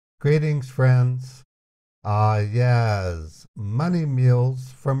Greetings, friends. Yes, money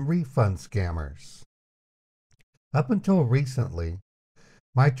mules from refund scammers. Up until recently,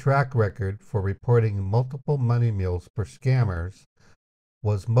 my track record for reporting multiple money mules per scammers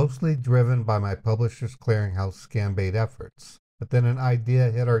was mostly driven by my Publishers Clearinghouse Scambait efforts. But then an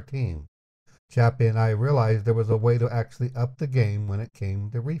idea hit our team. Chappie and I realized there was a way to actually up the game when it came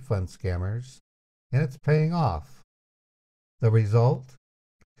to refund scammers, and it's paying off. The result?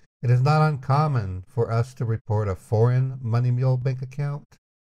 It is not uncommon for us to report a foreign money mule bank account,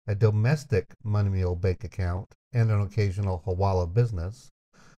 a domestic money mule bank account, and an occasional Hawala business,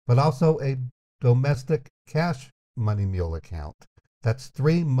 but also a domestic cash money mule account. That's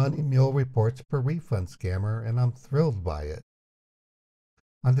 3 money mule reports per refund scammer, and I'm thrilled by it.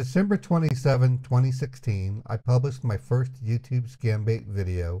 On December 27, 2016, I published my first YouTube Scambait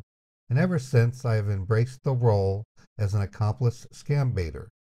video, and ever since I have embraced the role as an accomplished scambaiter.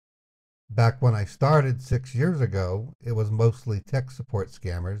 Back when I started 6 years ago, it was mostly tech support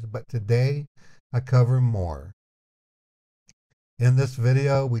scammers, but today I cover more. In this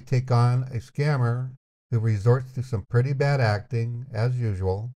video, we take on a scammer who resorts to some pretty bad acting, as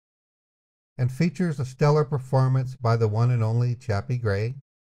usual, and features a stellar performance by the one and only Chappie Gray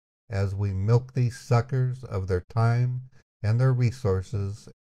as we milk these suckers of their time and their resources,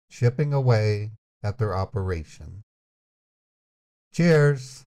 chipping away at their operation.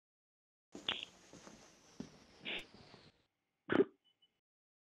 Cheers!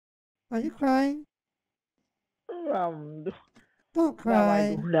 Are you crying? Ma'am, Don't ma'am, I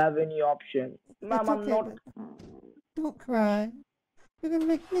cry. don't have any option. Ma'am, It's I'm okay, not. don't cry. You're gonna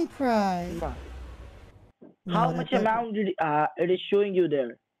make me cry. Ma'am, No, how that- much that- amount did it is showing you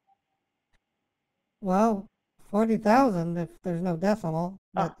there? Well, 40,000 if there's no decimal.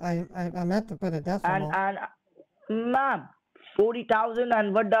 But I meant to put a decimal. And ma'am, 40,000,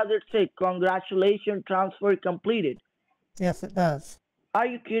 and what does it say? Congratulations, transfer completed. Yes, it does. Are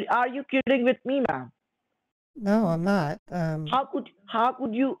you kidding with me, ma'am? No, I'm not. How could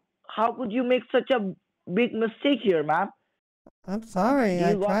you make such a big mistake here, ma'am? I'm sorry.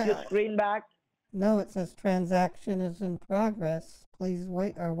 Do you got your screen back? No, it says transaction is in progress. Please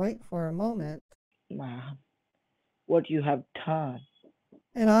wait for a moment. Ma'am, what you have done?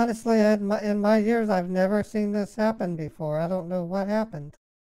 And honestly, in my years, I've never seen this happen before. I don't know what happened.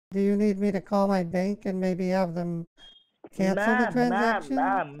 Do you need me to call my bank and maybe have them cancel the transaction?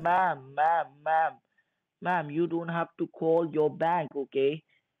 Ma'am, you don't have to call your bank, okay?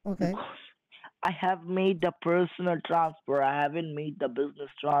 Okay. Because I have made the personal transfer. I haven't made the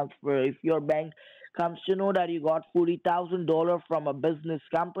business transfer. If your bank comes to know that you got $40,000 from a business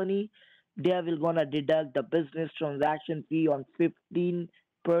company, they will gonna deduct the business transaction fee on 15%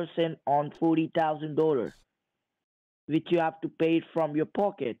 on $40,000, which you have to pay it from your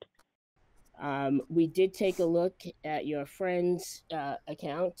pocket. We did take a look at your friend's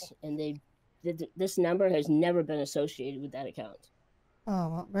account, and this number has never been associated with that account.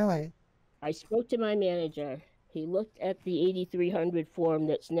 Oh, really? I spoke to my manager. He looked at the 8300 form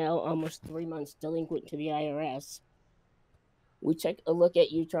that's now almost 3 months delinquent to the IRS. We took a look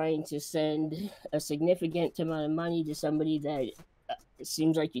at you trying to send a significant amount of money to somebody that it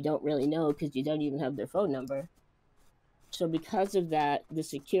seems like you don't really know because you don't even have their phone number. So because of that, the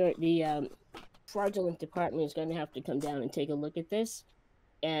fraudulent department is going to have to come down and take a look at this.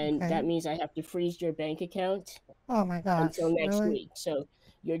 And that means I have to freeze your bank account until next week. So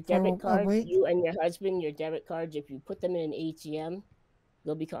your debit card, you and your husband, your debit cards, if you put them in an ATM,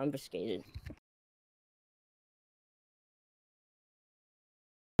 they'll be confiscated.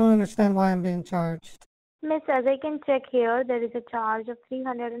 I don't understand why I'm being charged. Miss, as I can check here, there is a charge of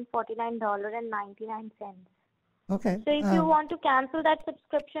 $349.99. Okay. So if you want to cancel that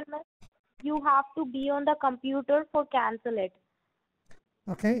subscription, miss, you have to be on the computer for cancel it.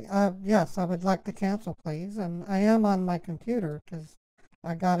 Okay. Yes, I would like to cancel, please. And I am on my computer because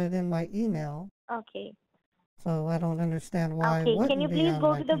I got it in my email. Okay. So I don't understand why. Okay. Can you please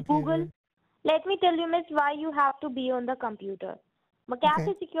go to the Google? Let me tell you, miss, why you have to be on the computer.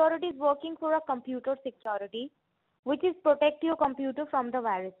 McAfee Security is working for a computer security, which is protect your computer from the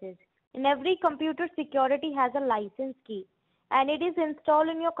viruses. In every computer, security has a license key, and it is installed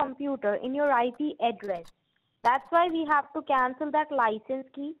in your computer in your IP address. That's why we have to cancel that license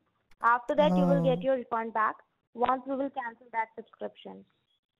key. After that, you will get your refund back once we will cancel that subscription.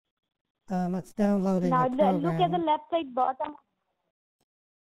 It's downloading now the program. Look at the left side bottom.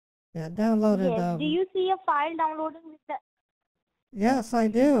 Yeah, downloaded. Yes. Do you see a file downloading with the... Yes, I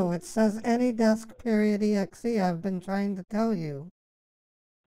do. It says AnyDesk.exe. I've been trying to tell you.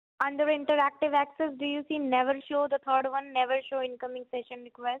 Under interactive access, do you see never show, the third one, never show incoming session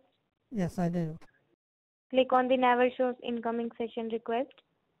request? Yes, I do. Click on the never shows incoming session request.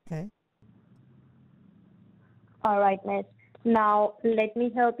 Okay. All right, miss. Now, let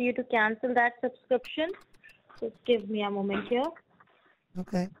me help you to cancel that subscription. Just give me a moment here.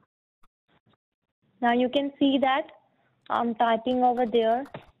 Okay. Now, you can see that I'm typing over there.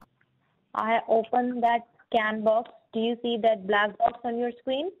 I opened that scan box. Do you see that black box on your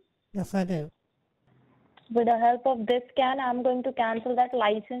screen? Yes, I do. With the help of this scan, I'm going to cancel that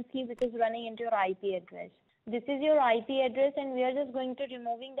license key which is running into your IP address. This is your IP address, and we are just going to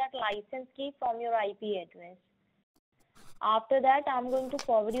removing that license key from your IP address. After that, I'm going to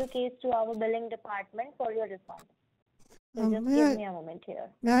forward your case to our billing department for your refund. So just give me a moment here.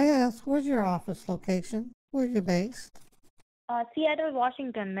 May I ask, where's your office location? Where are you based? Seattle,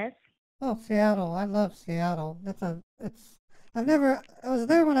 Washington, miss. Oh, Seattle. I love Seattle. I was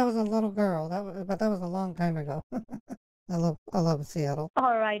there when I was a little girl. But that was a long time ago. I love Seattle.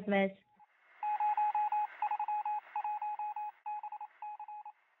 All right, miss.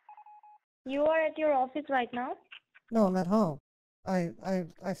 You are at your office right now? No, I'm at home. I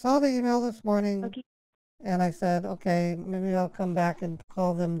saw the email this morning. Okay. And I said, okay, maybe I'll come back and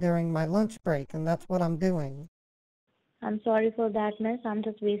call them during my lunch break, and that's what I'm doing. I'm sorry for that, miss. I'm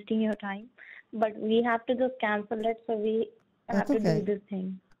just wasting your time. But we have to just cancel it, so we have to do this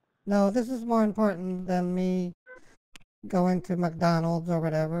thing. No, this is more important than me going to McDonald's or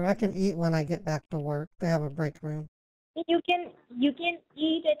whatever. I can eat when I get back to work. They have a break room. You can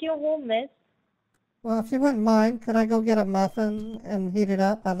eat at your home, miss. Well, if you wouldn't mind, could I go get a muffin and heat it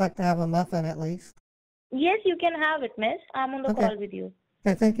up? I'd like to have a muffin at least. Yes, you can have it, miss. I'm on the call with you.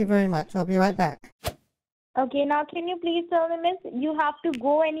 Okay, thank you very much. I'll be right back. Okay, now can you please tell me, miss, you have to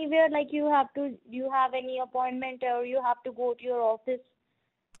go anywhere, like you have any appointment or you have to go to your office?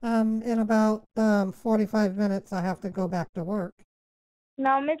 In about 45 minutes, I have to go back to work.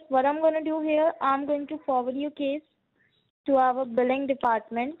 Now, miss, what I'm going to do here, I'm going to forward your case to our billing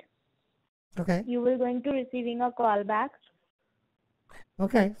department. Okay. You will going to receiving a call back.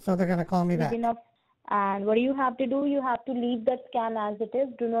 Okay, so they're going to call me back. And what you have to do, you have to leave that scan as it is.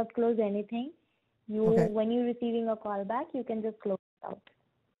 Do not close anything. When you're receiving a call back, you can just close it out.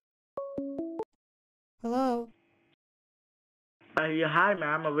 Hello. Hi,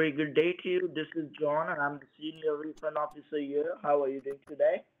 ma'am. A very good day to you. This is John, and I'm the senior refund officer here. How are you doing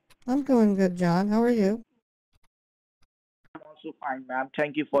today? I'm doing good, John. How are you? I'm also fine, ma'am.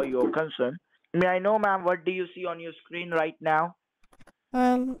 Thank you for your concern. May I know, ma'am, what do you see on your screen right now?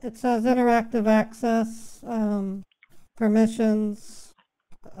 It says interactive access, permissions.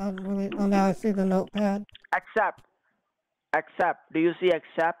 Now I see the notepad. Accept. Do you see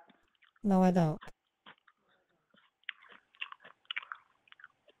accept? No, I don't.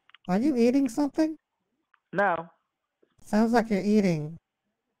 Are you eating something? No. Sounds like you're eating.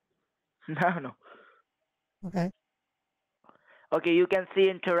 No. Okay. Okay, you can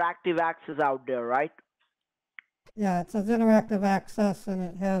see interactive access out there, right? Yeah, it says interactive access, and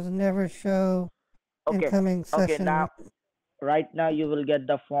it has never show incoming session. Okay, now, right now you will get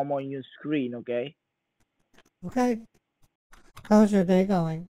the form on your screen, okay? Okay. How's your day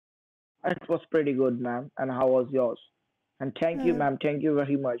going? It was pretty good, ma'am. And how was yours? And thank you, ma'am. Thank you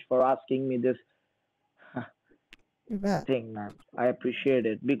very much for asking me this You bet. thing, ma'am. I appreciate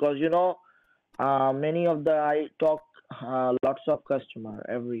it because I talk lots of customer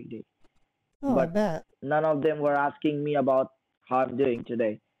every day. Oh, but I bet. None of them were asking me about how I'm doing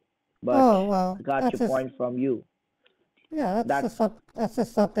today. But I got your point from you. Yeah, that's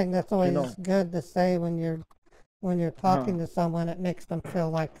just something that's always good to say when you're talking to someone. It makes them feel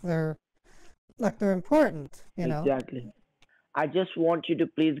like they're important, you know. Exactly. I just want you to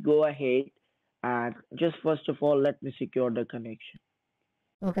please go ahead and just first of all let me secure the connection.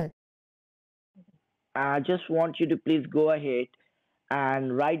 Okay. I just want you to please go ahead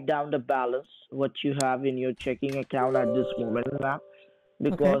and write down the balance what you have in your checking account at this moment, ma'am.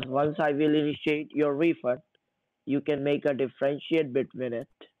 Because once I will initiate your refund, you can make a differentiate between it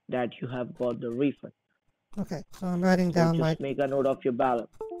that you have got the refund. Okay, so I'm writing down just make a note of your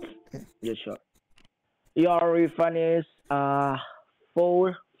balance. Okay. Yes, sure. Your refund is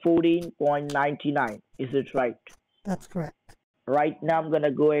 $414.99. Is it right? That's correct. Right now, I'm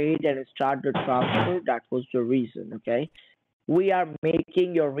gonna go ahead and start the transfer. That was the reason. Okay. We are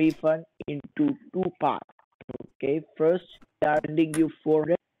making your refund into two parts. Okay. First, we are sending you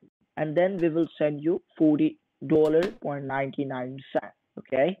 $400, and then we will send you $40.99.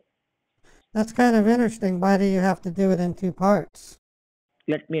 Okay. That's kind of interesting. Why do you have to do it in two parts?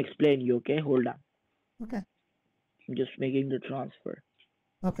 Let me explain you. Okay. Hold on. Okay. I'm just making the transfer.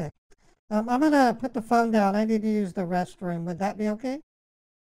 Okay. I'm gonna put the phone down. I need to use the restroom. Would that be okay?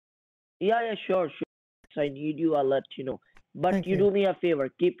 Yeah, sure. If I need you, I'll let you know. But Thank you you. do me a favor,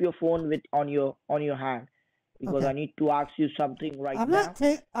 keep your phone with on your hand because I Okay. need to ask you something right I'm not now.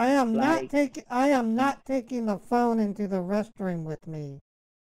 take. I am not Like, taking. I am not taking the phone into the restroom with me.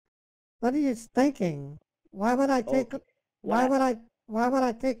 What are you thinking? Why would I take? okay, what Why I would I? Why would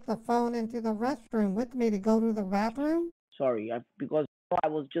I take the phone into the restroom with me to go to the bathroom? sorry, because I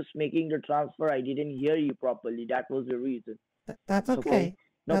was just making the transfer. I didn't hear you properly. That was the reason. That's Okay, okay.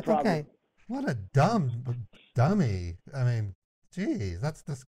 no That's problem. okay. What a dummy. I mean, geez, that's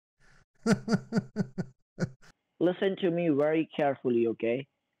this. Listen to me very carefully, okay?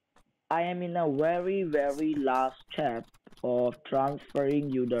 I am in a very, very last step of transferring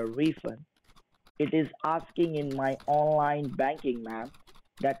you the refund. It is asking in my online banking, ma'am,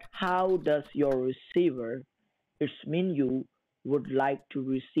 that how does your receiver, it's mean you would like to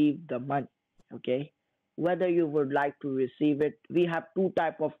receive the money, okay? Whether you would like to receive it, we have two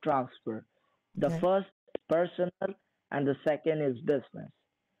type of transfer. The Okay. first is personal and the second is business.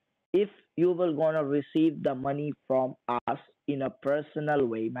 If you will gonna receive the money from us in a personal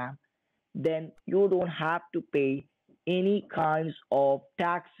way, ma'am, then you don't have to pay any kinds of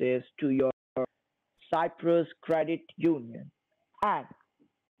taxes to your Cyprus Credit Union. And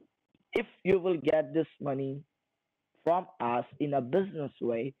if you will get this money from us in a business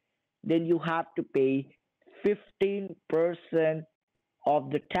way, then you have to pay 15% of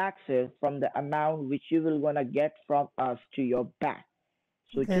the taxes from the amount which you will gonna get from us to your bank.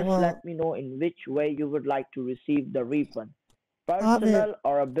 So Okay. just Well, let me know in which way you would like to receive the refund, obvious. personal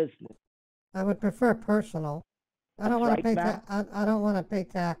or a business. I would prefer personal. I don't That's want to right, pay ma'am. I don't want to pay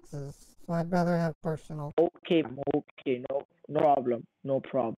taxes, so I'd rather have personal. Okay, ma'am. Okay, no problem, no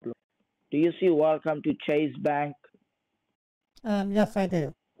problem. Do you see welcome to Chase Bank? Yes, I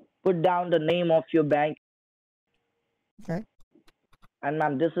do. Put down the name of your bank. Okay. And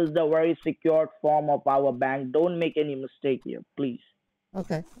ma'am, this is the very secured form of our bank. Don't make any mistake here, please.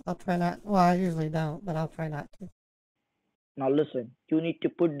 Okay. I'll try not. Well, I usually don't, but I'll try not to. Now listen, you need to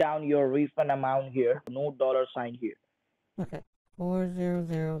put down your refund amount here. No dollar sign here. Okay.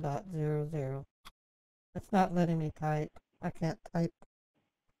 400.00. It's not letting me type. I can't type.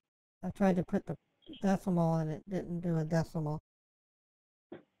 I tried to put the decimal and it didn't do a decimal.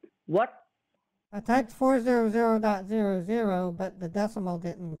 What? I typed 400.00, but the decimal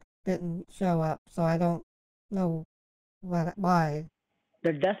didn't show up, so I don't know why.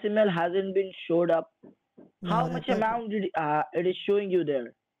 The decimal hasn't been showed up. No, How it much didn't. amount did it is showing you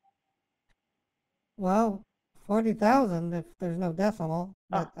there? Well, 40,000 if there's no decimal,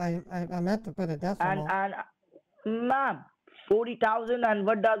 Uh, but I meant to put a and decimal. and ma'am, 40,000 and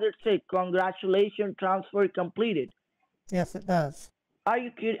what does it say? Congratulations, transfer completed. Yes, it does. Are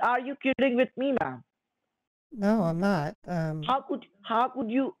you kidding with me, ma'am? No, I'm not. How could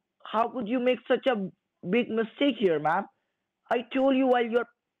you make such a big mistake here, ma'am? I told you while you're.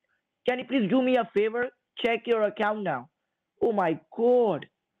 Can you please do me a favor? Check your account now. Oh my God!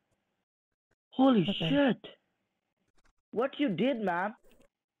 Holy Okay. shit! What you did, ma'am?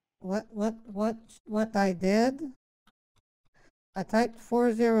 What I did? I typed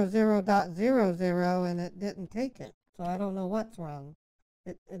 400.00 and it didn't take it. So I don't know what's wrong.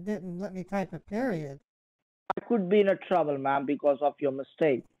 It didn't let me type a period. I could be in a trouble, ma'am, because of your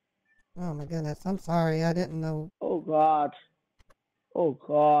mistake. Oh my goodness, I'm sorry. I didn't know. Oh God! Oh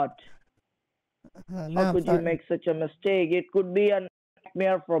God! How Now I'm could you starting. make such a mistake? It could be a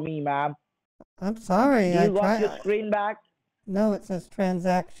nightmare for me, ma'am. I'm sorry. Do I you got your try. screen back? No, it says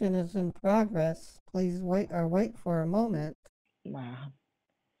transaction is in progress. Please wait for a moment. Ma'am,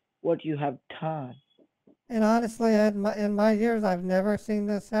 what you have done? And honestly, in my years, I've never seen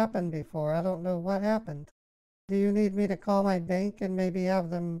this happen before. I don't know what happened. Do you need me to call my bank and maybe have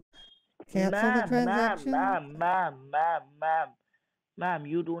them cancel the Ma'am, ma'am, transaction? ma'am, ma'am, ma'am, ma'am, ma'am,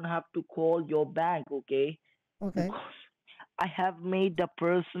 you don't have to call your bank, okay? Okay. Because I have made the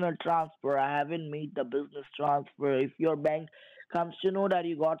personal transfer. I haven't made the business transfer. If your bank comes to know that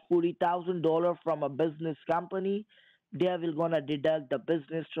you got $40,000 from a business company, they will gonna deduct the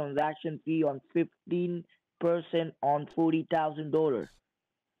business transaction fee on 15% on $40,000,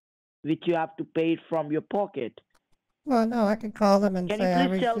 which you have to pay it from your pocket. Well, no, I can call them and Can you say I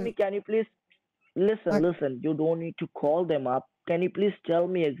please tell me? received. Can you please listen? I, Listen. You don't need to call them up. Can you please tell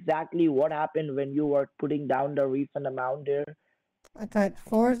me exactly what happened when you were putting down the refund amount there? I typed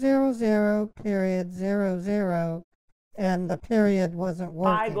 400.00 and the period wasn't I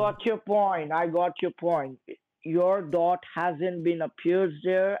working. got your point. I got your point. Your dot hasn't been appeared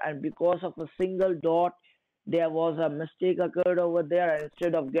there, and because of a single dot, there was a mistake occurred over there, and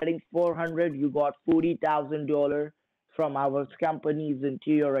instead of getting 400, you got $40,000 from our companies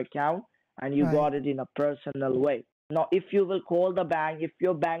into your account, and you Right. got it in a personal way. Now, if you will call the bank, if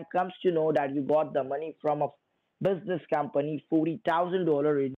your bank comes to know that you got the money from a business company,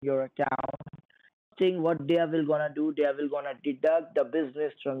 $40,000 in your account, thing what they will gonna do, they will gonna deduct the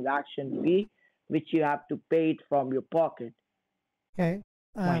business transaction fee, which you have to pay it from your pocket. Okay.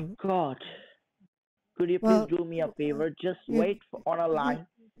 My God. Could you please Well, do me a favor? Just you wait on a you line.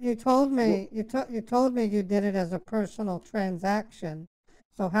 you told Wo- me you told me you did it as a personal transaction.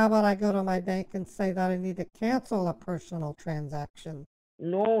 So how about I go to my bank and say that I need to cancel a personal transaction?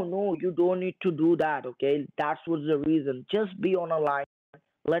 No, no, you don't need to do that, okay? That was the reason. Just be on a line.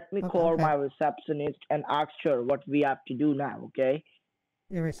 Let me call Okay. my receptionist and ask her what we have to do now, okay?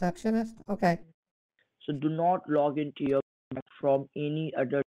 Your receptionist? Okay. So do not log into your bank from any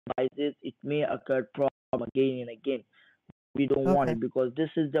other devices. It may occur problem again and again. We don't want Okay. it because this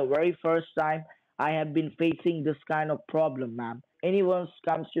is the very first time I have been facing this kind of problem, ma'am. Anyone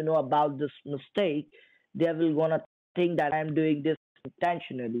comes to know about this mistake, they will gonna think that I'm doing this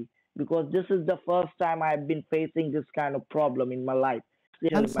intentionally because this is the first time I've been facing this kind of problem in my life.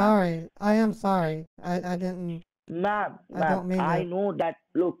 I'm Sincerely, ma'am. sorry. I am sorry. I didn't Ma'am, I ma'am, don't mean I to. know that.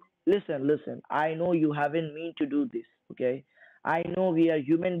 Look, listen, listen. I know you haven't mean to do this, okay? I know we are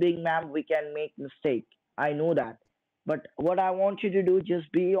human being, ma'am. We can make mistake. I know that. But what I want you to do,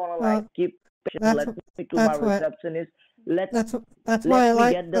 just be on a line, Well, keep patient. that's Let me to my that's what receptionist. Let that's why I let me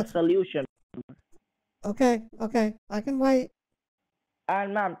like get the that's solution. okay, okay. I can wait.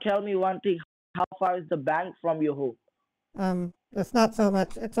 And ma'am, tell me one thing. How far is the bank from your home? It's not so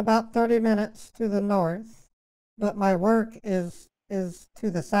much. It's about 30 minutes to the north, but my work is to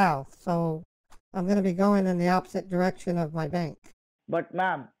the south, so I'm going to be going in the opposite direction of my bank. But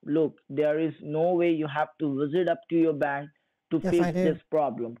ma'am, look, there is no way you have to visit up to your bank to Yes, I fix this do.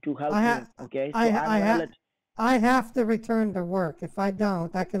 problem to help I me. have Okay, I so ha- I'm I gonna have let I have to return to work. If I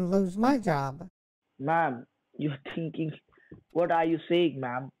don't, I can lose my job. ma'am. You're thinking, what are you saying,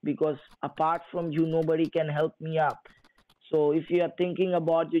 ma'am? Because apart from you, nobody can help me up. So if you are thinking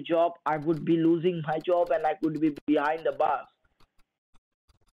about your job, I would be losing my job and I could be behind the bars.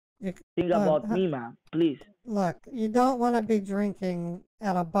 You, Think about me, ma'am, please. look, you don't want to be drinking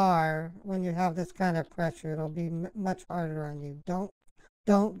at a bar when you have this kind of pressure. It'll be much harder on you. Don't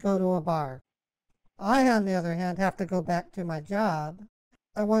go to a bar. I, on the other hand, have to go back to my job.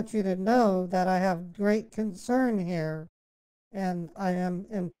 I want you to know that I have great concern here, and I am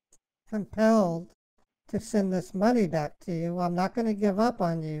compelled to send this money back to you. I'm not going to give up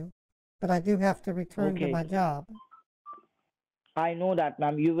on you, but I do have to return to my Okay, job. I know that,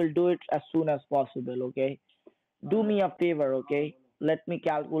 ma'am. You will do it as soon as possible. Okay. Do me a favor. Okay. Let me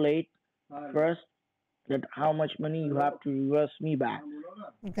calculate first that how much money you have to reverse me back.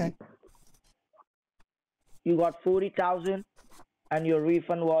 Okay, You got 40,000 and your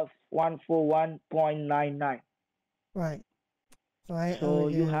refund was 141.99. right. So I owe So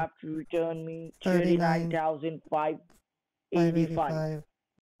you you have to return me 39 $39,585. 585.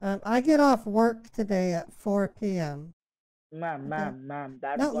 I get off work today at 4 p.m. Ma'am, Okay. ma'am,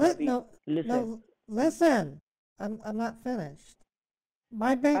 that's No, gonna be, no, listen, no. Listen, I'm not finished.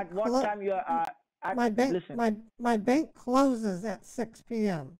 My bank at what time you are, listen, my bank closes at 6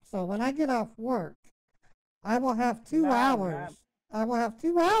 p.m. So when I get off work, I will have two ma'am, hours. I will have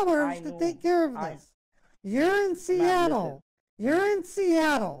 2 hours I to know, take care of I, this. You're in ma'am, listen, Seattle. You're in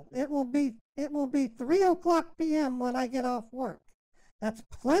Seattle. It will be 3 o'clock p.m. when I get off work. That's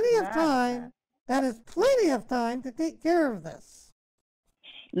plenty of ma'am. time. That is plenty of time to take care of this.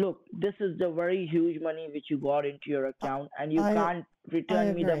 Look, this is the very huge money which you got into your I account, and you I, can't I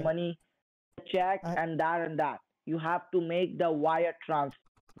return me the agree. money, check, I and that and that. You have to make the wire transfer.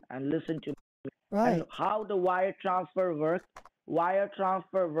 And listen to me. And right. how the wire transfer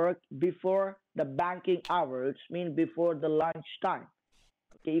work before the banking hours, mean before the lunch time.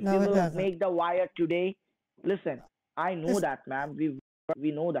 Okay, if you No, it will doesn't. make the wire today, listen, I know It's that, ma'am.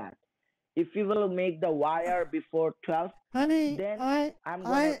 We know that. If you will make the wire before 12, honey. then I I'm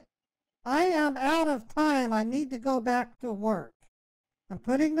gonna. I I am out of time. I need to go back to work. I'm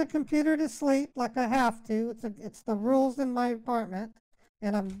putting the computer to sleep like I have to. It's the rules in my apartment,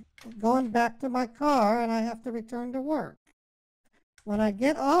 and I'm going back to my car, and I have to return to work. When I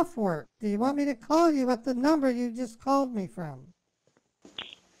get off work, do you want me to call you at the number you just called me from?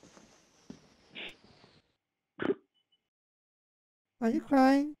 Are you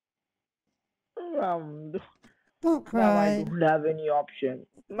crying? Um, Don't ma'am, I cry. don't have any option.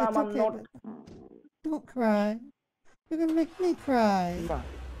 It's Ma'am, I'm okay, not. but don't cry. You're gonna make me cry. Ma'am,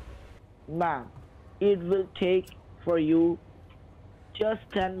 ma'am, It will take for you just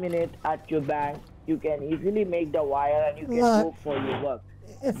 10 minutes at your bank. You can easily make the wire and you can Look, go for your work.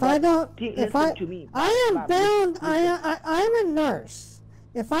 if I But don't, if listen to me, I am ma'am, bound, listen. I'm a nurse.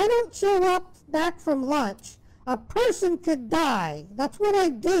 If I don't show up back from lunch, a person could die. That's what I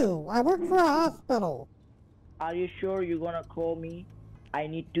do. I work for a hospital. Are you sure you're gonna call me? I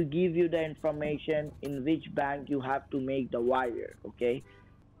need to give you the information in which bank you have to make the wire, okay?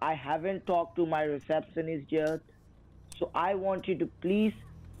 I haven't talked to my receptionist yet, so I want you to please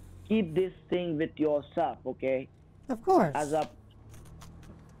keep this thing with yourself, okay? Of As course. a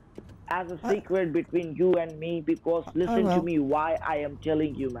as a I, secret between you and me, because I listen to will. me why I am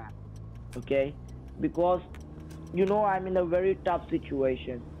telling you, man, okay? Because I'm in a very tough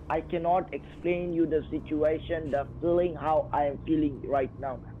situation. I cannot explain you the situation, the feeling, how I am feeling right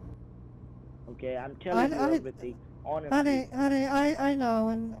now, man. Okay, I'm telling you I, everything honestly. honey, I know,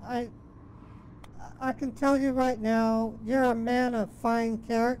 and I can tell you right now, you're a man of fine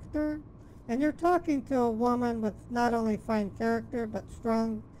character, and you're talking to a woman with not only fine character but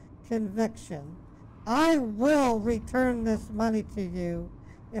strong conviction. I will return this money to you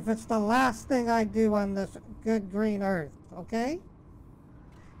if it's the last thing I do on this good green earth, okay?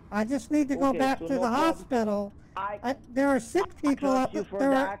 I just need to go Okay, back so to no the problem. hospital. I There are sick I people trust at you the for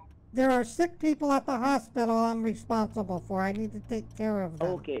that. there are sick people at the hospital I'm responsible for. I need to take care of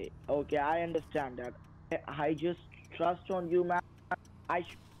them. Okay, I understand that. I just trust on you, man. I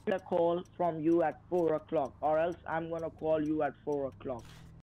should get a call from you at 4 o'clock, or else I'm gonna call you at 4 o'clock.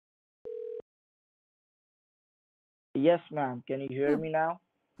 Yes, ma'am. Can you hear Oh, me now?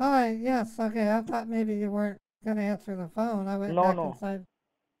 hi, yes, okay. I thought maybe you weren't gonna answer the phone. I went No, back no. inside.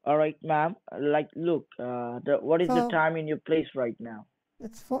 All right, ma'am. Like, look, what is the So time in your place right now?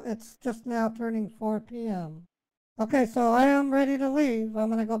 it's just now turning 4 p.m. Okay, so I am ready to leave. I'm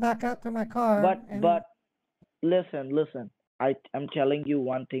gonna go back out to my car and But listen. I'm telling you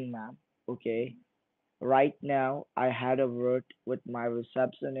one thing, ma'am. Okay. Right now, I had a word with my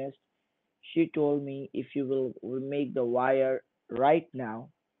receptionist. She told me if you will make the wire right now,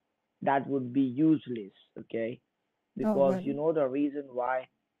 that would be useless. Okay, oh because you good. know the reason why,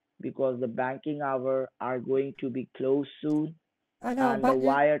 because the banking hour are going to be closed soon, I know, and the but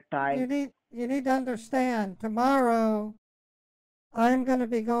wire time. you need to understand. Tomorrow I'm gonna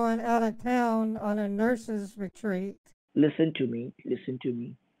be going out of town on a nurses retreat. Listen to me.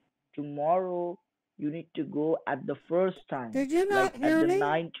 Tomorrow you need to go at the first time, Did you like not at hear the me?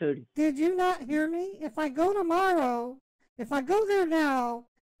 9:30. Did you not hear me? If I go tomorrow, if I go there now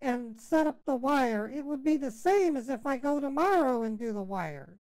and set up the wire, it would be the same as if I go tomorrow and do the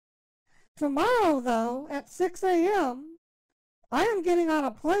wire. Tomorrow, though, at 6 a.m., I am getting on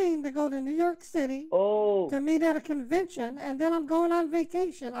a plane to go to New York City Oh, to meet at a convention, and then I'm going on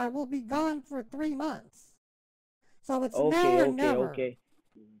vacation. I will be gone for 3 months. So it's now or never. okay.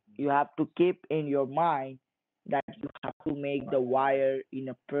 You have to keep in your mind that you have to make the wire in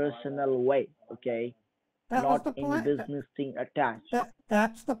a personal way, okay? That was Not the any plan. business thing attached.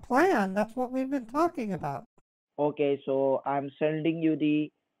 That's the plan. That's what we've been talking about. Okay, so I'm sending you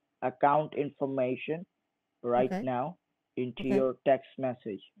the account information right Okay. now into Okay. your text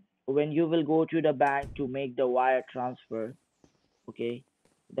message. When you will go to the bank to make the wire transfer, okay,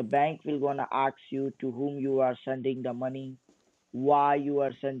 the bank will gonna ask you to whom you are sending the money, why you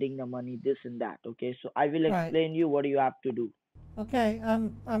are sending the money, this and that. Okay, so I will Right. explain you what you have to do. Okay.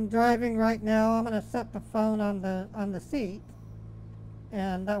 I'm driving right now. I'm gonna set the phone on the seat,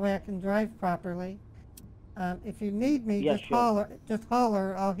 and that way I can drive properly. If you need me, Yeah, just sure. holler. Just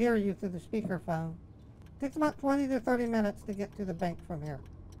holler. I'll hear you through the speakerphone. Takes about 20 to 30 minutes to get to the bank from here.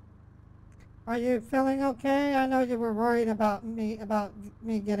 Are you feeling okay? I know you were worried about me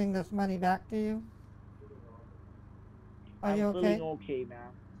getting this money back to you. Are you I'm feeling okay? okay, man.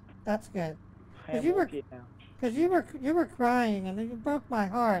 That's good. I Cause am you were, okay now. cause you were crying and you broke my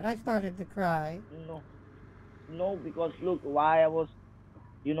heart. I started to cry. No, no, because look, why I was,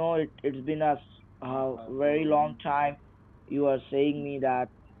 it's been a very long time. You are saying me that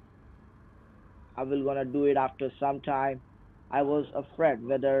I will gonna do it after some time. I was afraid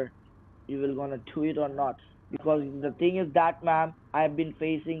whether you will gonna do it or not. Because the thing is that, ma'am, I've been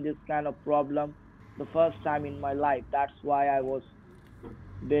facing this kind of problem the first time in my life. That's why I was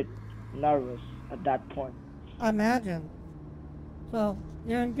a bit nervous at that point. I imagine. So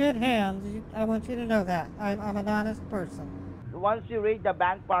you're in good hands. I want you to know that. I'm an honest person. Once you reach the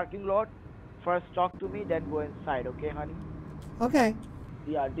bank parking lot, first talk to me, then go inside, okay, honey? Okay.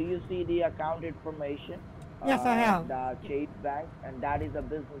 Yeah, do you see the account information? Yes, I have. The Chase Bank, and that is a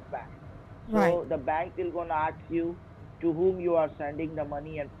business bank. Right. So the bank will gonna ask you to whom you are sending the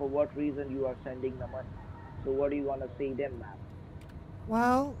money and for what reason you are sending the money. So what do you want to say then, ma'am?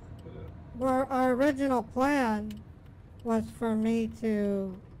 Well, our original plan was for me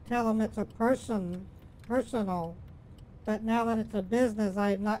to tell them it's a personal, but now that it's a business,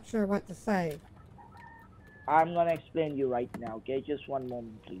 I'm not sure what to say. I'm gonna explain you right now, okay? Just one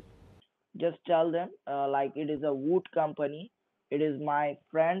moment, please. Just tell them, like it is a wood company. It is my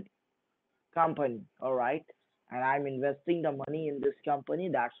friend company, all right? And I'm investing the money in this company.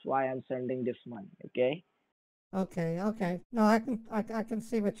 That's why I'm sending this money, okay? Okay. No, I can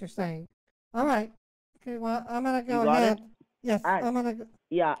see what you're saying. All right. Okay, well, I'm gonna You go got it? ahead. Yes, And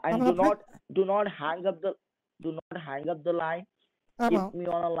yeah, I'm and gonna put, do not hang up the line. I Keep won't. me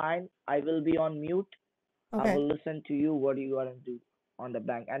on a line. I will be on mute. I Okay. will listen to you what you want to do on the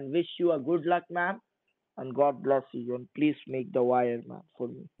bank and wish you a good luck, ma'am. And God bless you. And please make the wire, ma'am, for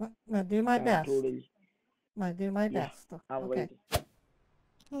me. I'll do my I'm best. totally, I'll do my yeah, best. I'm Okay. waiting.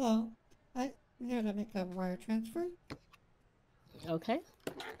 Hello. I'm here to make a wire transfer. Okay.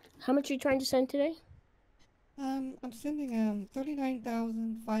 How much are you trying to send today? I'm sending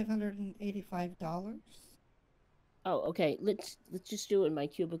 $39,585. Oh, okay. Let's just do it in my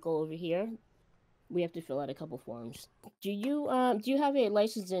cubicle over here. We have to fill out a couple forms. Do you have a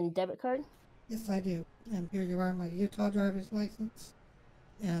license and debit card? Yes, I do. And here you are, my Utah driver's license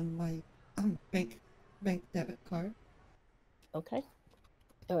and my bank debit card. Okay.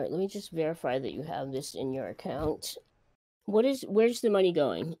 All right, let me just verify that you have this in your account. Where's the money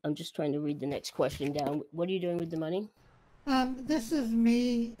going? I'm just trying to read the next question down. What are you doing with the money? This is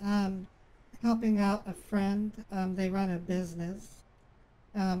me helping out a friend. They run a business.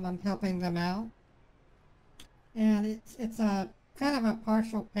 I'm helping them out, and it's a kind of a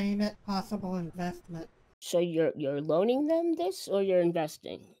partial payment, possible investment. So you're loaning them this, or you're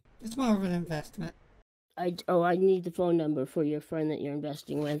investing? It's more of an investment. I need the phone number for your friend that you're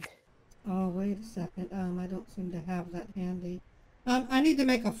investing with. Oh, wait a second. I don't seem to have that handy. I need to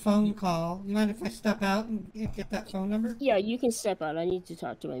make a phone call. You mind if I step out and get that phone number? Yeah, you can step out. I need to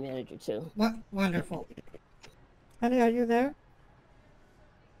talk to my manager too. What? Wonderful. Honey, are you there?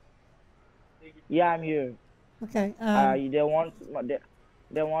 Yeah, I'm here. Okay. They want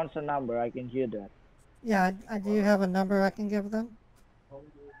a number. I can hear that. Yeah. Do you have a number I can give them?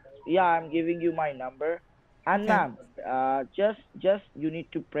 Yeah, I'm giving you my number. And Okay. ma'am, just you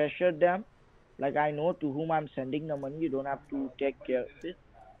need to pressure them. Like I know to whom I'm sending the money. You don't have to take care of it.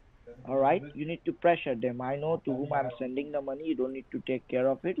 All right, you need to pressure them. I know to whom I'm sending the money. You don't need to take care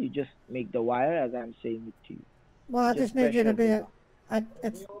of it. You just make the wire as I'm saying it to you. Well, I Just just need you to pressure be. them.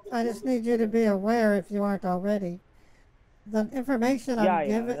 I just need you to be aware if you aren't already. The information I'm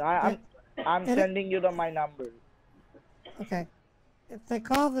giving. I'm sending you my number. Okay. If they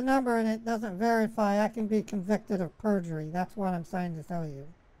call the number and it doesn't verify, I can be convicted of perjury. That's what I'm trying to tell you.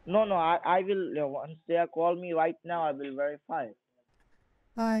 No, I will once they call me right now. I will verify it.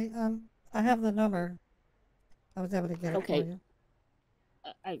 I have the number. I was able to get it for Okay.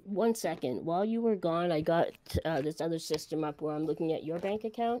 you. 1 second. While you were gone, I got this other system up where I'm looking at your bank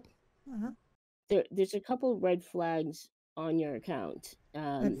account. There's a couple red flags on your account.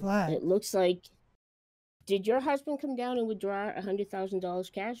 Red flag. It looks like. Did your husband come down and withdraw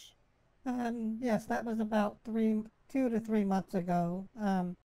 $100,000 cash? Yes, that was about 2 to 3 months ago.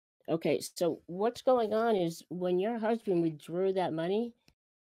 Okay, so what's going on is when your husband withdrew that money,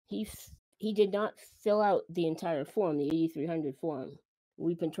 he did not fill out the entire form, the 8300 form.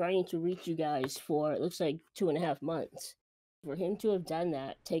 We've been trying to reach you guys for, it looks like 2.5 months. For him to have done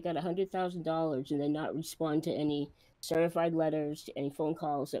that, take out $100,000 and then not respond to any certified letters, any phone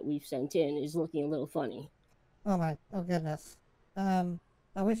calls that we've sent in is looking a little funny. Oh goodness. I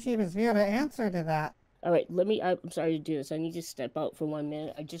wish he was here to answer to that. All right, I'm sorry to do this. I need to step out for 1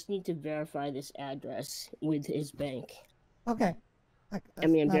 minute. I just need to verify this address with his bank. Okay.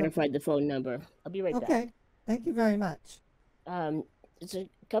 Verify the phone number. I'll be right back. Okay. Thank you very much. There's a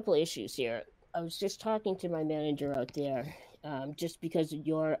couple of issues here. I was just talking to my manager out there, just because of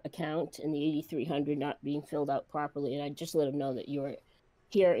your account and the 8300 not being filled out properly, and I just let him know that you're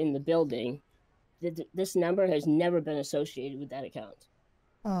here in the building. This number has never been associated with that account.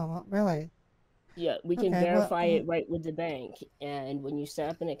 Oh, really? Yeah, we can verify it right with the bank. And when you set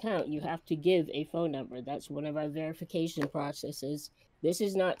up an account, you have to give a phone number. That's one of our verification processes. This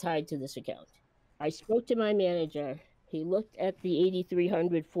is not tied to this account. I spoke to my manager. He looked at the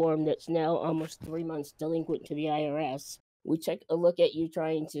 8300 form that's now almost 3 months delinquent to the IRS. We took a look at you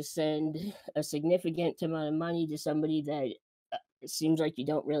trying to send a significant amount of money to somebody that it seems like you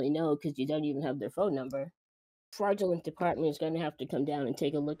don't really know because you don't even have their phone number. Fraudulent department is going to have to come down and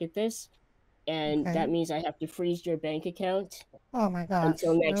take a look at this. and that Okay. means I have to freeze your bank account Oh my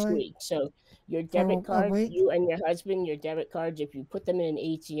until gosh, next really? week. So your debit For a card, week? you and your husband, your debit cards, if you put them in an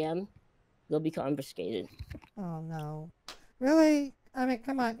ATM, they'll be confiscated. Oh no. Really? I mean,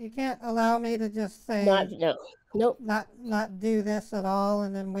 come on. You can't allow me to just Not say no, nope. not do this at all,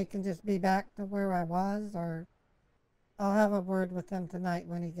 and then we can just be back to where I was, or I'll have a word with him tonight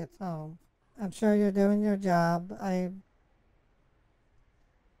when he gets home. I'm sure you're doing your job. I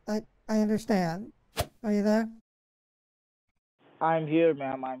understand. Are you there? I'm here,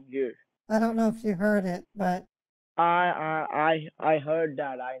 ma'am. I'm here. I don't know if you heard it, but I heard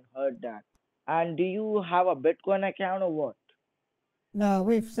that. I heard that. And do you have a Bitcoin account or what? no,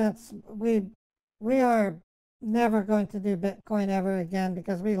 we are never going to do Bitcoin ever again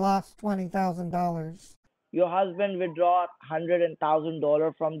because we lost $20,000. Your husband withdraw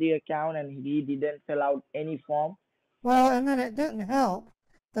 $100,000 from the account and he didn't fill out any form. Well, and then it didn't help.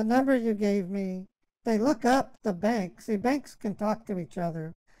 The number you gave me, they look up the bank. See, banks can talk to each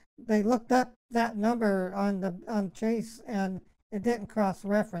other. They looked up that number on Chase and it didn't cross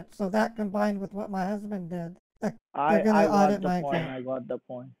reference. So that combined with what my husband did, they're I gonna got audit the my point. account. I got the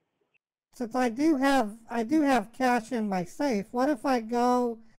point. Since I do have cash in my safe, what if I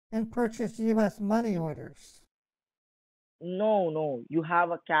go and purchase US money orders? No, no, you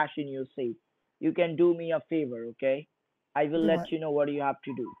have a cash in your safe. You can do me a favor, okay? I will Do let what? you know what you have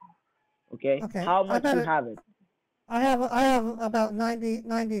to do, okay? Okay, How I much you better have it? I have about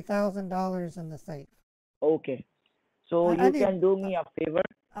 $90,000 in the safe. Okay. So I you need can do me a favor.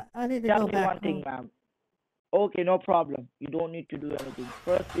 I need to Tell go me back one thing, home. ma'am. Okay, no problem. You don't need to do anything.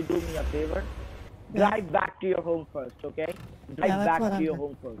 First, you do me a favor. Yeah, Drive back to your home first, okay? yeah, Drive that's back what to I'm your doing.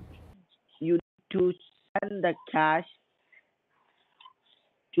 home first. You need to send the cash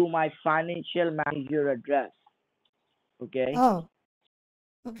to my financial manager address, okay? Oh,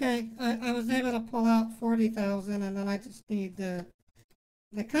 okay. I was able to pull out 40,000, and then I just need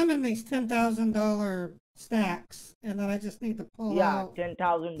they come in these $10,000 stacks, and then I just need to pull Yeah, out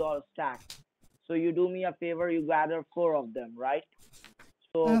 $10,000 stack. So you do me a favor, you gather four of them, right? I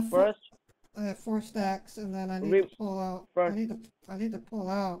So have four first, I have four stacks, and then I need to re- pull out first, I need to pull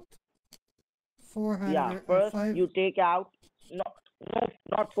out yeah, 400 or first five. you take out, no, no,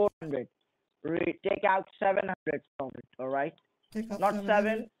 not 400. Take out 700 from it, all right? Take out Not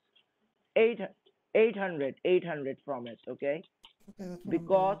 700. 7, 8, 800 from it, okay? Okay, that's what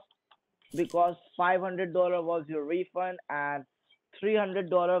I'm Because doing. $500 was your refund and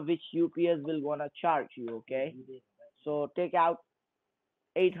 $300 which UPS will gonna charge you, okay? So take out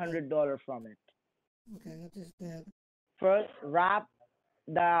Okay, $800 from it. okay, I just did. First, wrap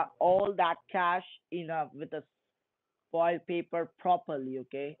the all that cash in a with a foil paper properly,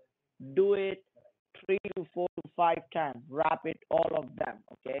 okay? Do it 3 to 4 to 5 times. Wrap it all of them,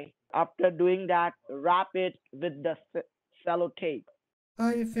 okay? After doing that, wrap it with the cello tape. How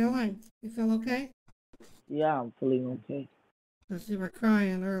are you feeling? You feel okay? Yeah, I'm feeling okay. Because you were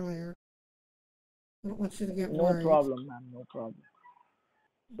crying earlier. I don't want you to get No worried. problem, man. No problem.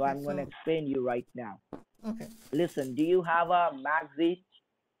 So Okay, I'm gonna so explain you right now. okay. Listen, do you have a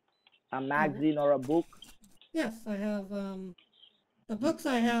Oh, magazine or a book? yes, I have the books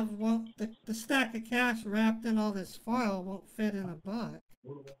I have won't the stack of cash wrapped in all this foil won't fit in a box.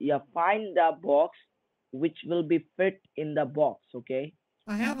 Yeah, find the box which will be fit in the box, okay?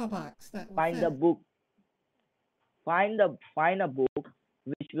 I have a box that will Find the fit. book. Find a book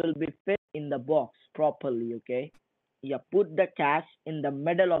which will be fit in the box properly, okay? Yeah, put the cash in the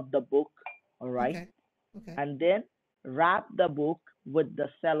middle of the book, all right? Okay. Okay. And then wrap the book with the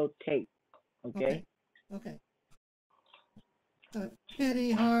cello tape, Okay. okay? Okay. The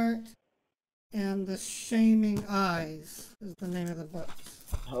pity heart and the shaming eyes is the name of the book.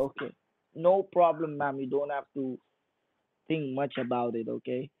 Okay. No problem, ma'am. You don't have to think much about it,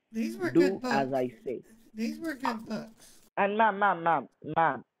 okay? These were good Do as books. I say. These were good books. And ma'am,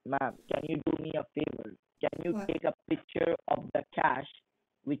 can you do me a favor? Can you What? take a picture of the cash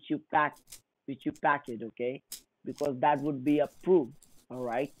which you pack, which you pack it, okay? Because that would be a proof, all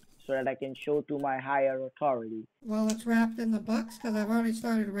right? So that I can show to my higher authority. Well, it's wrapped in the books because I've already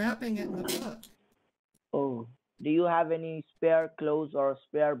started wrapping it in the book. Oh, do you have any spare clothes or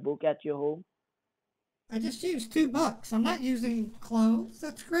spare book at your home? I just used 2 books. I'm not using clothes.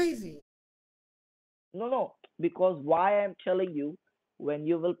 That's crazy. No, no, because why I'm telling you, when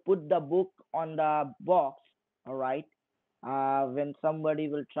you will put the book on the box, all right, when somebody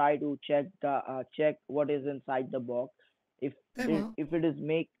will try to check what is inside the box, if They won't. if it is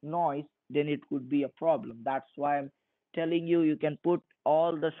make noise, then it could be a problem. That's why I'm telling you, you can put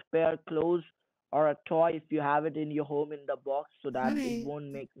all the spare clothes or a toy if you have it in your home in the box so that it Honey,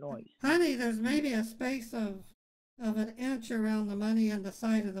 won't make noise. honey, there's maybe a space of an inch around the money on the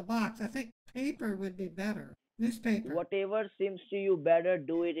side of the box. I think paper would be better. Newspaper. Whatever seems to you better,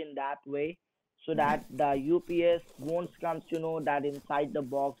 do it in that way so Okay. that the UPS won't comes to know that inside the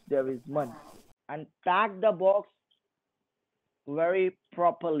box there is money. And pack the box very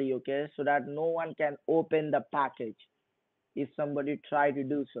properly, okay, so that no one can open the package if somebody try to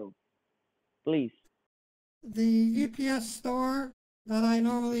do so. Please. The UPS store that I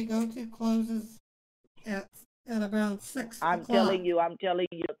normally go to closes at around 6 I'm o'clock. telling you,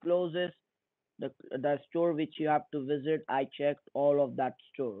 closest the store which you have to visit. I checked all of that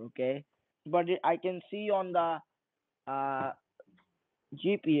store, okay. But I can see on the uh,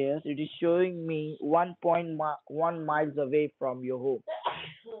 GPS it is showing me 1.1 miles away from your home.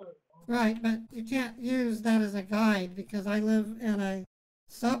 Right, but you can't use that as a guide because I live in a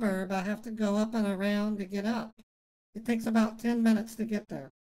suburb. I have to go up and around to get up. It takes about 10 minutes to get there.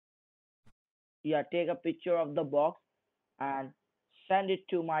 Yeah, take a picture of the box and send it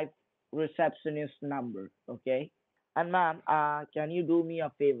to my receptionist number, okay. And ma'am, can you do me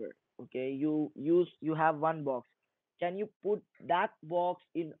a favor, okay? You have one box. Can you put that box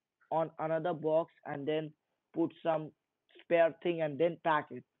in on another box and then put some spare thing and then pack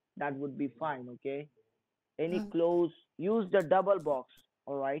it? That would be fine, okay? Any Uh, clothes, use the double box,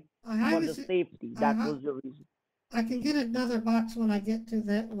 all right, I for have the a, safety. I, That ha- was the reason. I can get another box when I get to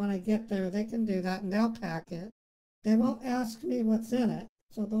that. When I get there, they can do that and they'll pack it. They won't ask me what's in it,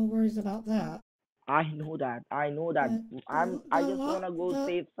 so don't worry about that. I know that. I know that. But I just wanna go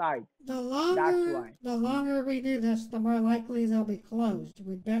safe side. That's why. the longer we do this, the more likely they'll be closed.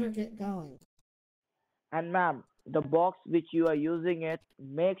 We'd better get going. And ma'am, the box which you are using it,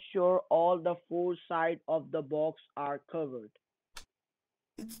 make sure all the four sides of the box are covered.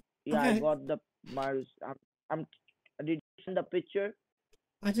 It's Yeah, I okay. got the my. I'm. Did you send the picture?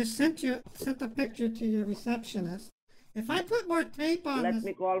 I just sent the picture to your receptionist. If I put more tape on Let this,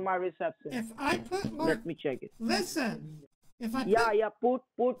 me call my reception. if I put more, Let me check it. listen. If I Yeah, put, yeah.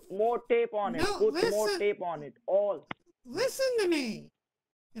 Put more tape on it. no, Put more listen, tape on it. All. listen to me.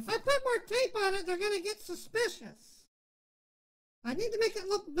 If I put more tape on it, they're gonna get suspicious. I need to make it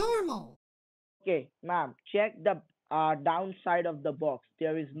look normal. Okay, ma'am. Check the downside of the box.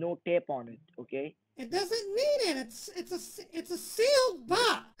 There is no tape on it. Okay. It doesn't need it. It's a sealed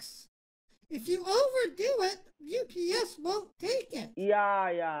box. If you overdo it, UPS won't take it. Yeah,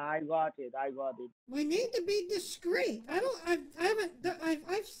 yeah. I got it. I got it. We need to be discreet.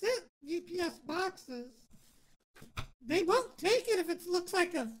 I've sent UPS boxes. They won't take it if it looks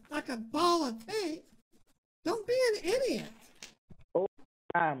like a ball of tape. Don't be an idiot. Oh,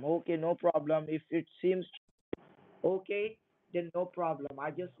 ma'am. Okay, no problem. If it seems okay, then no problem.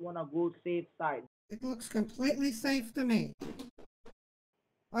 I just wanna go safe side. It looks completely safe to me.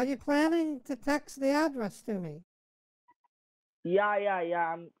 Are you planning to text the address to me? Yeah, yeah,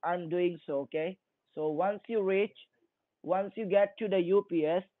 yeah. I'm doing so. Okay. So once you get to the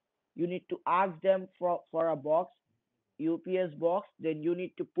UPS, you need to ask them for a box, UPS box. Then you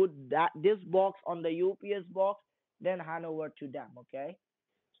need to put this box on the UPS box. Then hand over to them. Okay.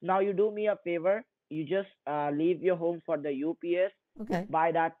 Now you do me a favor. You just leave your home for the UPS. Okay.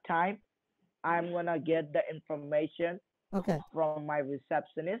 By that time, I'm gonna get the information Okay. from my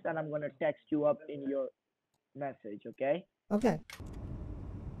receptionist, and I'm gonna text you up in your message. Okay. Okay.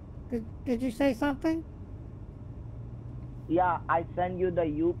 Did you say something? Yeah, I send you the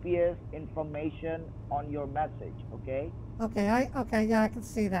UPS information on your message. Okay. Okay, yeah, I can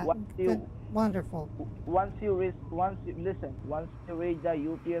see that. Once Good. you Wonderful. once you reach the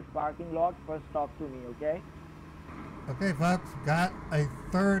UPS parking lot, first talk to me. Okay. Okay, folks, got a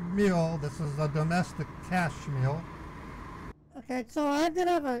third meal. This is a domestic cash meal. Okay, so I did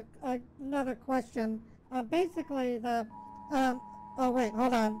have another question. Basically, oh wait,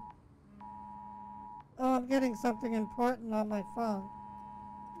 hold on. Oh, I'm getting something important on my phone.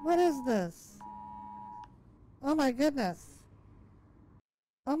 What is this? Oh my goodness.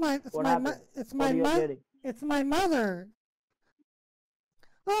 Oh my, What happened? it's What my are you getting? it's my mother.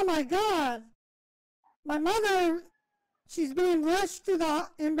 Oh my God. My mother, she's being rushed to the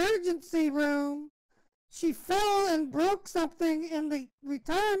emergency room. She fell and broke something in the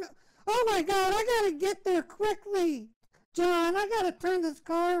retirement. Oh my God, I gotta get there quickly. John, I gotta turn this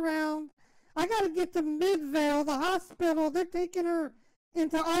car around. I gotta get to Midvale, the hospital. They're taking her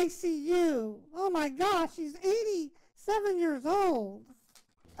into ICU. Oh my gosh, she's 87 years old.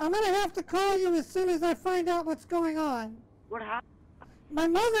 I'm gonna have to call you as soon as I find out what's going on. What happened? My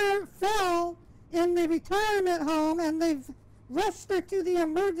mother fell in the retirement home and they've Rush her to the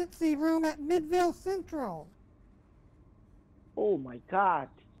emergency room at Midvale Central. Oh my God.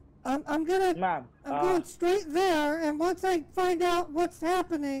 I'm Ma'am, going straight there, and once I find out what's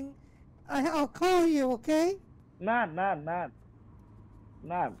happening, I'll call you, okay? ma'am.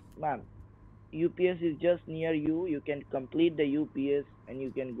 UPS is just near you. You can complete the UPS and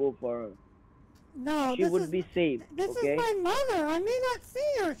you can go for her. No, She would be safe, This okay? is my mother. I may not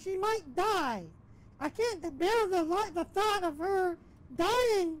see her. She might die. I can't bear the thought of her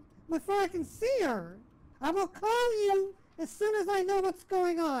dying before I can see her. I will call you as soon as I know what's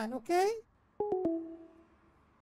going on, okay?